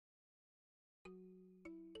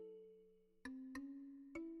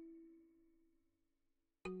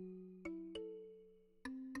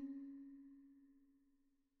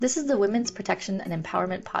This is the Women's Protection and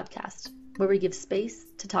Empowerment Podcast, where we give space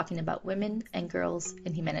to talking about women and girls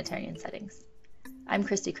in humanitarian settings. I'm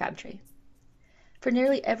Christy Crabtree. For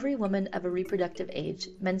nearly every woman of a reproductive age,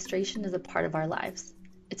 menstruation is a part of our lives.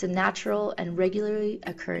 It's a natural and regularly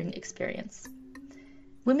occurring experience.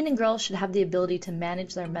 Women and girls should have the ability to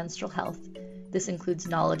manage their menstrual health. This includes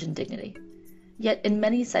knowledge and dignity. Yet in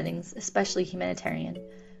many settings, especially humanitarian,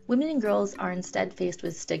 women and girls are instead faced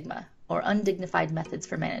with stigma or undignified methods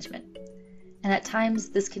for management. And at times,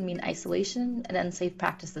 this can mean isolation and unsafe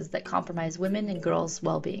practices that compromise women and girls'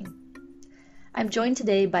 well-being. I'm joined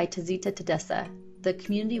today by Tazita Tadessa, the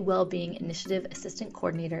Community Wellbeing Initiative Assistant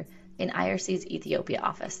Coordinator in IRC's Ethiopia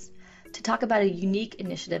office, to talk about a unique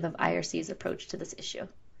initiative of IRC's approach to this issue.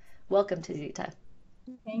 Welcome, Tazita.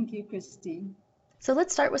 Thank you, Christy. So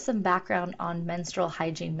let's start with some background on menstrual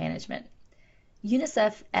hygiene management.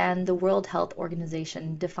 UNICEF and the World Health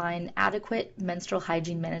Organization define adequate menstrual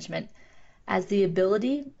hygiene management as the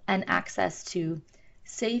ability and access to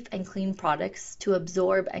safe and clean products to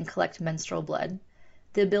absorb and collect menstrual blood,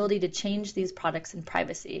 the ability to change these products in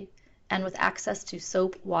privacy, and with access to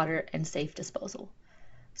soap, water, and safe disposal.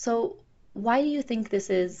 So why do you think this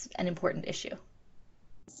is an important issue?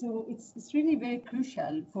 So it's really very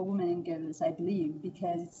crucial for women and girls, I believe,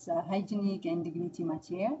 because it's a hygienic and dignity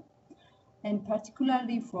material. And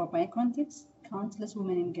particularly for my context, countless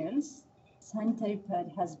women and girls, sanitary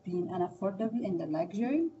pad has been unaffordable and a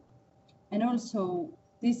luxury. And also,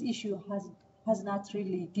 this issue has not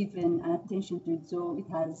really given an attention to it, so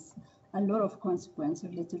it has a lot of consequences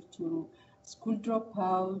related to school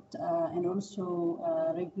dropout and also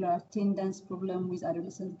regular attendance problem with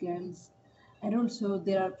adolescent girls. And also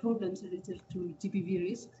there are problems related to GBV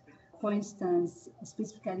risk. For instance,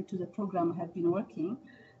 specifically to the program I have been working,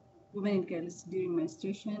 women and girls during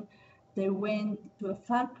menstruation, they went to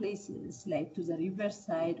far places like to the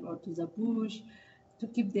riverside or to the bush to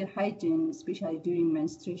keep their hygiene, especially during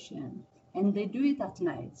menstruation. And they do it at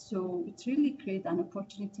night. So it really creates an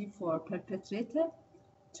opportunity for perpetrator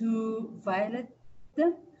to violate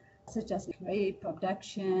them, such as rape,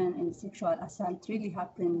 abduction, and sexual assault really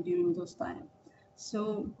happen during those times.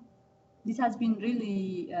 So this has been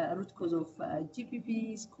really a root cause of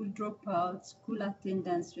GBV, school dropouts, school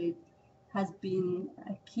attendance rate has been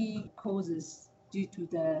a key causes due to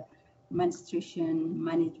the menstruation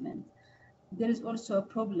management. There is also a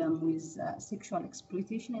problem with sexual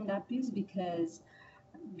exploitation and abuse because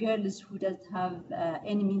girls who don't have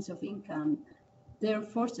any means of income, they're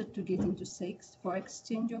forced to get into sex for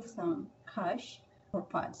exchange of some cash or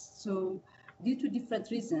pads. So due to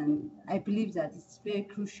different reasons, I believe that it's very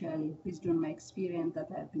crucial based on my experience that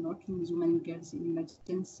I've been working with women and girls in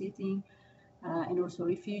emergency setting and also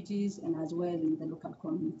refugees and as well in the local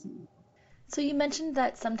community. So you mentioned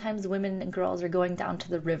that sometimes women and girls are going down to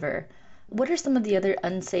the river. What are some of the other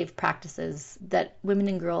unsafe practices that women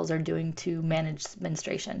and girls are doing to manage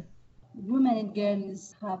menstruation? Women and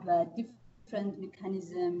girls have a different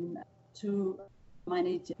mechanism to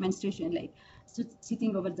manage menstruation, like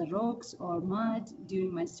sitting over the rocks or mud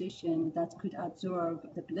during menstruation that could absorb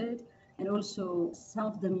the blood. And also some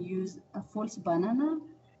of them use a false banana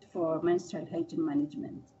for menstrual hygiene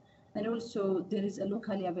management. And also there is a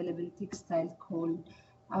locally available textile called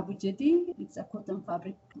abujadi. It's a cotton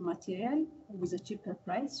fabric material with a cheaper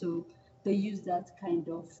price. So they use that kind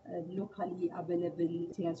of locally available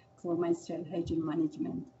material for menstrual hygiene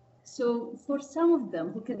management. So for some of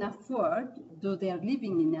them who can afford, though they are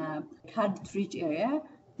living in a hard-to-reach area,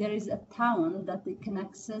 there is a town that they can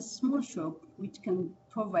access small shop which can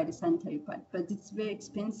provide a sanitary pad, but it's very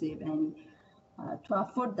expensive. And to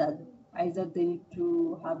afford that, either they need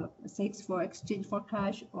to have sex for exchange for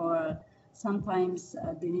cash, or sometimes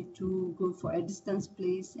they need to go for a distance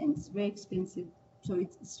place, and it's very expensive. So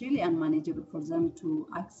it's really unmanageable for them to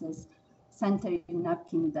access sanitary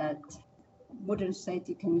napkin that modern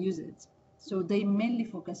society can use it. So they mainly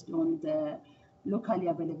focused on the locally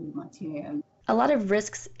available material. A lot of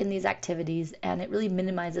risks in these activities, and it really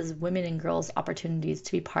minimizes women and girls' opportunities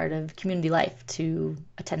to be part of community life, to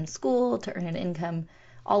attend school, to earn an income.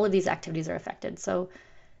 All of these activities are affected. So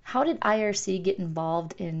how did IRC get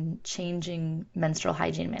involved in changing menstrual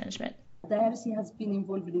hygiene management? The IRC has been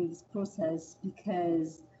involved in this process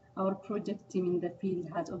because our project team in the field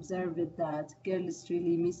has observed that girls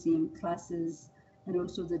really missing classes, and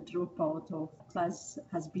also the dropout of class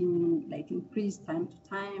has been like increased time to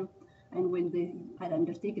time. And when they had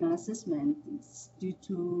undertaken an assessment, it's due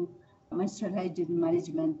to menstrual hygiene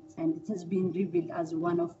management, and it has been revealed as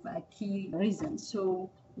one of key reasons. So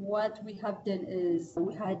what we have done is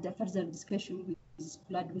we had a further discussion with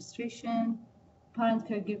school administration, parent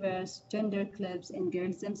caregivers, gender clubs, and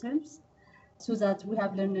girls themselves, so that we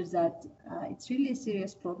have learned that it's really a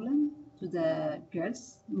serious problem to the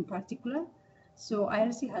girls in particular. So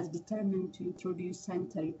IRC has determined to introduce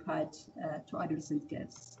sanitary pads to adolescent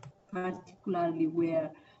girls, particularly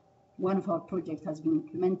where one of our projects has been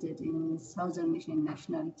implemented in Southern Nation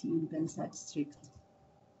nationality in Bensa district.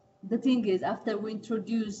 The thing is, after we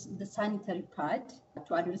introduce the sanitary pad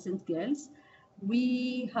to adolescent girls,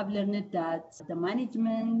 we have learned that the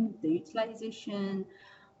management, the utilization,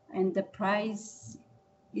 and the price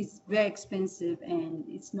is very expensive, and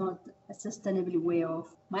it's not a sustainable way of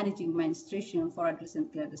managing menstruation for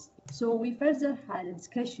adolescent girls. So we further had a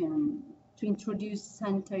discussion to introduce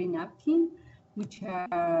sanitary napkins, which are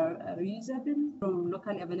reusable from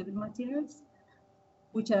locally available materials,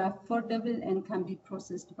 which are affordable and can be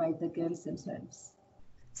processed by the girls themselves.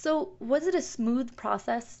 So, was it a smooth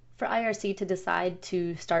process for IRC to decide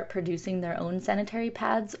to start producing their own sanitary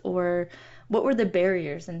pads, or what were the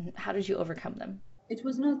barriers and how did you overcome them? It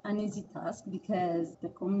was not an easy task because the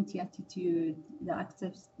community attitude, the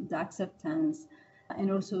acceptance, and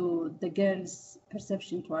also the girls'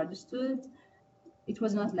 perception towards it. It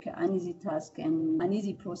was not like an easy task and an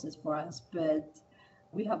easy process for us, but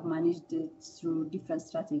we have managed it through different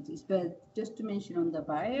strategies. But just to mention on the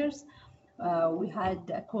barriers, we had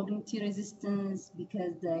cognitive resistance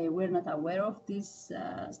because they were not aware of these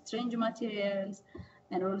strange materials,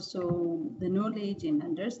 and also the knowledge and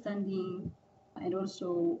understanding. And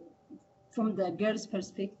also, from the girls'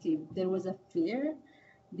 perspective, there was a fear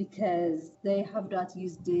because they have not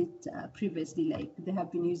used it previously. Like they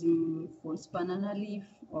have been using false banana leaf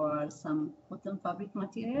or some cotton fabric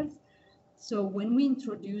materials. So when we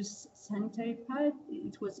introduced sanitary pad,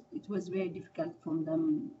 it was very difficult from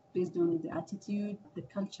them based on the attitude, the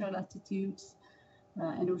cultural attitudes,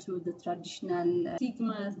 and also the traditional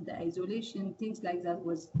stigmas, the isolation, things like that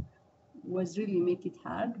was really make it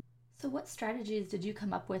hard. So, what strategies did you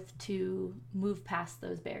come up with to move past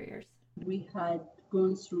those barriers? We had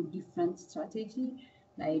gone through different strategy,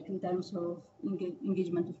 like in terms of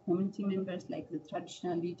engagement of community members, like the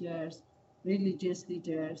traditional leaders, religious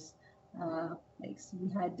leaders. Like we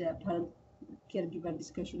had a parent caregiver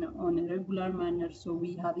discussion on a regular manner, so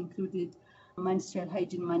we have included menstrual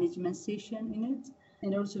hygiene management session in it,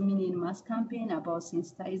 and also mini and mass campaign about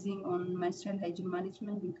sensitizing on menstrual hygiene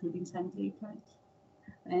management, including sanitary pads,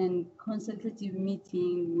 and consultative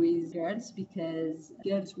meeting with girls because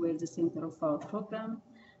girls were the center of our program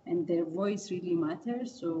and their voice really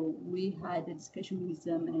matters. So we had a discussion with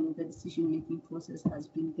them, and the decision-making process has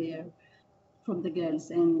been there from the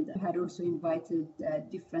girls. And I had also invited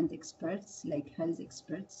different experts, like health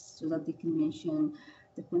experts, so that they can mention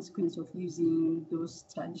the consequence of using those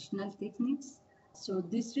traditional techniques. So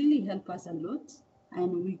this really helped us a lot,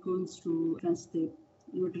 and we're going through different steps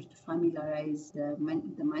in order to familiarize the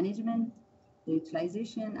management, the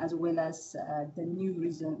utilization, as well as the new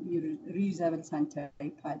reusable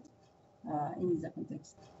sanitary pad in the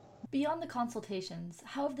context. Beyond the consultations,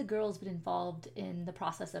 how have the girls been involved in the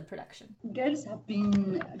process of production? Girls have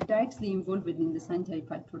been directly involved in the sanitary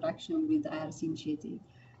pad production with the IRC initiative.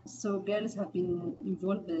 So girls have been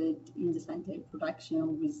involved in the sanitary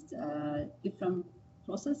production with different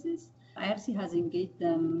processes. IRC has engaged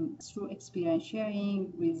them through experience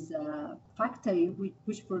sharing with factory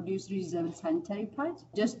which produce reusable sanitary pads,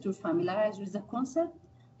 just to familiarize with the concept.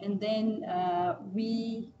 And then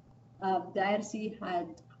the IRC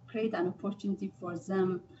had create an opportunity for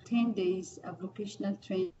them 10 days of vocational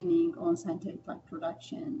training on sanitary pad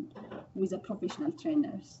production with the professional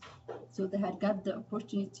trainers. So they had got the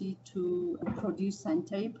opportunity to produce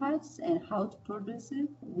sanitary pads and how to produce it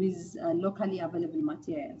with locally available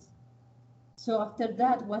materials. So after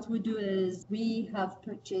that, what we do is we have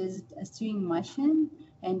purchased a sewing machine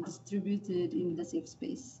and distributed in the safe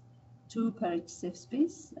space, 2 per each safe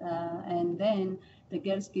space, and then the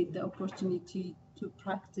girls get the opportunity to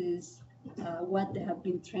practice what they have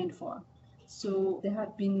been trained for. So they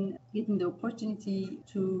have been getting the opportunity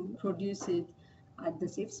to produce it at the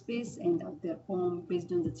safe space and at their home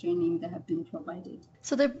based on the training that have been provided.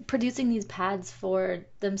 So they're producing these pads for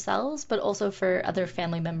themselves, but also for other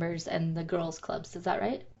family members and the girls' clubs. Is that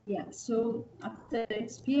right? Yeah, so after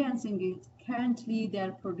experiencing it, currently they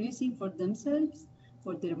are producing for themselves,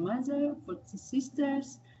 for their mother, for the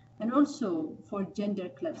sisters, and also for gender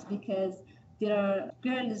clubs, because there are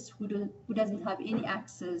girls who doesn't have any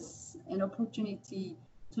access and opportunity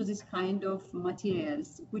to this kind of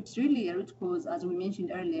materials, which really a root cause, as we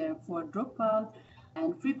mentioned earlier, for dropout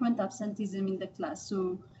and frequent absenteeism in the class.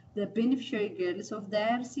 So the beneficiary girls of the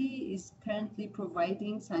IRC is currently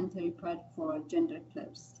providing sanitary pad for gender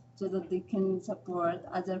clubs. so that they can support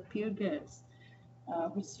other peer girls,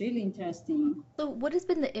 which is really interesting. So what has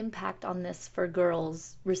been the impact on this for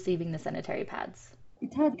girls receiving the sanitary pads?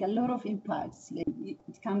 It had a lot of impacts. Like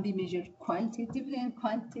it can be measured qualitatively and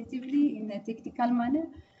quantitatively in a technical manner.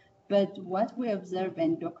 But what we observe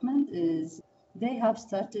and document is they have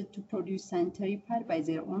started to produce sanitary pad by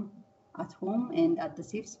their own at home and at the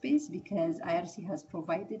safe space, because IRC has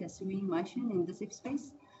provided a sewing machine in the safe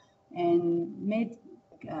space and made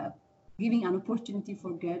giving an opportunity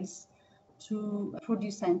for girls to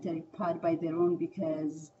produce sanitary pad by their own,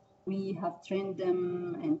 because we have trained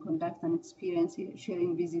them and conduct an experience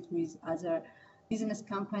sharing visit with other business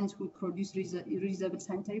companies who produce reusable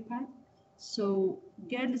sanitary pad. So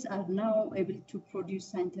girls are now able to produce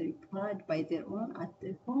sanitary pad by their own at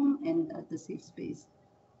their home and at the safe space,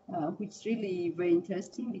 which is really very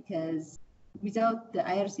interesting, because without the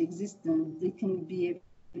IRC existence, they can be able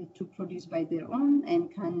to produce by their own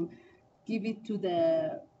and can give it to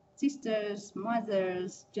the sisters,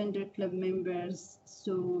 mothers, gender club members.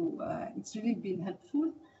 So it's really been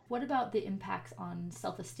helpful. What about the impacts on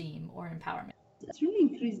self-esteem or empowerment? It's really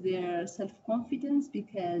increased their self-confidence,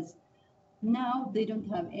 because now they don't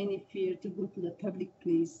have any fear to go to the public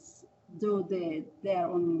place, though they are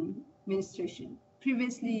on menstruation.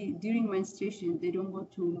 Previously, during menstruation, they don't go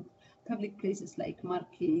to public places like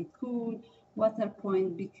market, school, water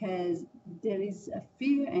point, because there is a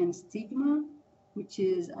fear and stigma which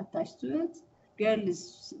is attached to it.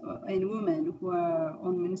 Girls and women who are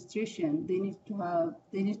on menstruation, they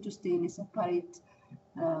need to stay in a separate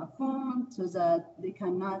home, so that they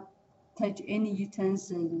cannot touch any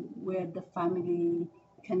utensil where the family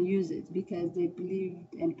can use it, because they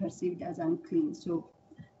believed and perceived as unclean. So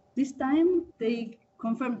this time they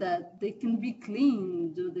confirm that they can be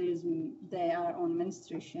clean though they are on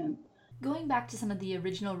menstruation. Going back to some of the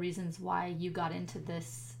original reasons why you got into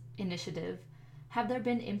this initiative, have there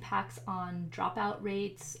been impacts on dropout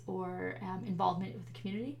rates or involvement with the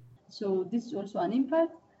community? So this is also an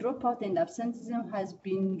impact. Dropout and absenteeism has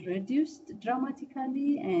been reduced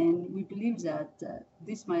dramatically, and we believe that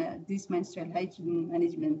this menstrual hygiene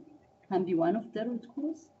management can be one of the root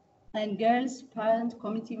cause. And girls, parent,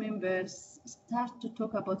 community members start to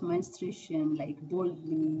talk about menstruation like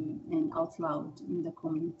boldly and out loud in the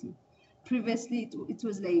community. Previously, it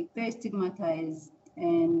was like very stigmatized,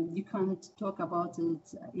 and you can't talk about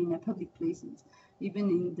it in public places. Even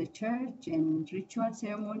in the church and ritual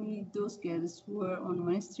ceremony, those girls who are on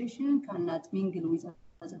menstruation cannot mingle with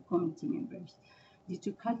other community members due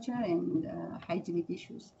to culture and hygienic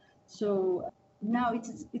issues. So now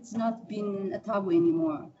it's not been a taboo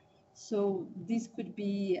anymore. So this could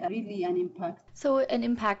be really an impact. So an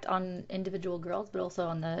impact on individual girls, but also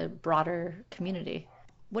on the broader community.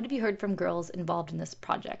 What have you heard from girls involved in this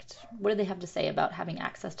project? What do they have to say about having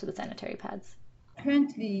access to the sanitary pads?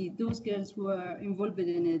 Currently, those girls who are involved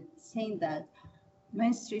in it saying that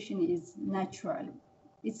menstruation is natural.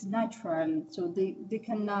 It's natural, so they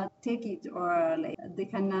cannot take it, or like they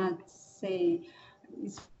cannot say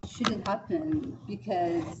it shouldn't happen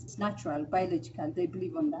because it's natural, biological. They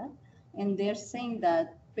believe on that, and they're saying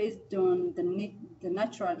that based on the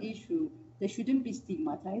natural issue, they shouldn't be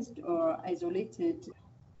stigmatized or isolated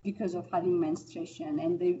because of having menstruation.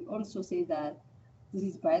 And they also say that this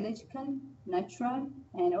is biological, natural,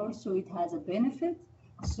 and also it has a benefit.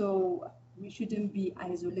 So we shouldn't be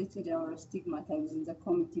isolated or stigmatized in the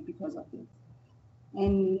community because of it.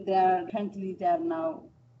 And they are now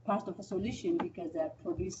part of a solution, because they are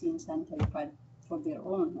producing sanitary pads for their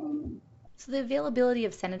own. So the availability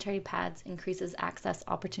of sanitary pads increases access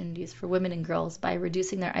opportunities for women and girls by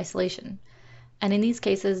reducing their isolation. And in these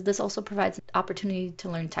cases, this also provides an opportunity to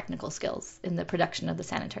learn technical skills in the production of the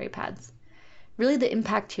sanitary pads. Really, the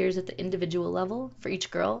impact here is at the individual level for each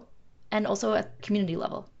girl, and also at the community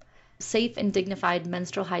level. Safe and dignified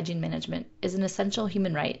menstrual hygiene management is an essential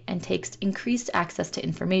human right and takes increased access to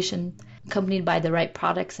information, accompanied by the right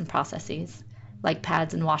products and processes, like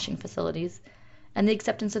pads and washing facilities, and the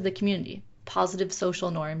acceptance of the community, positive social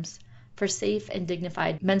norms, for safe and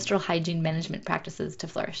dignified menstrual hygiene management practices to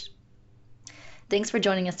flourish. Thanks for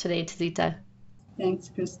joining us today, Tazita. Thanks,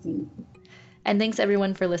 Christine. And thanks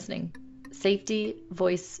everyone for listening. Safety,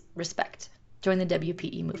 voice, respect. Join the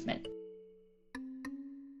WPE movement.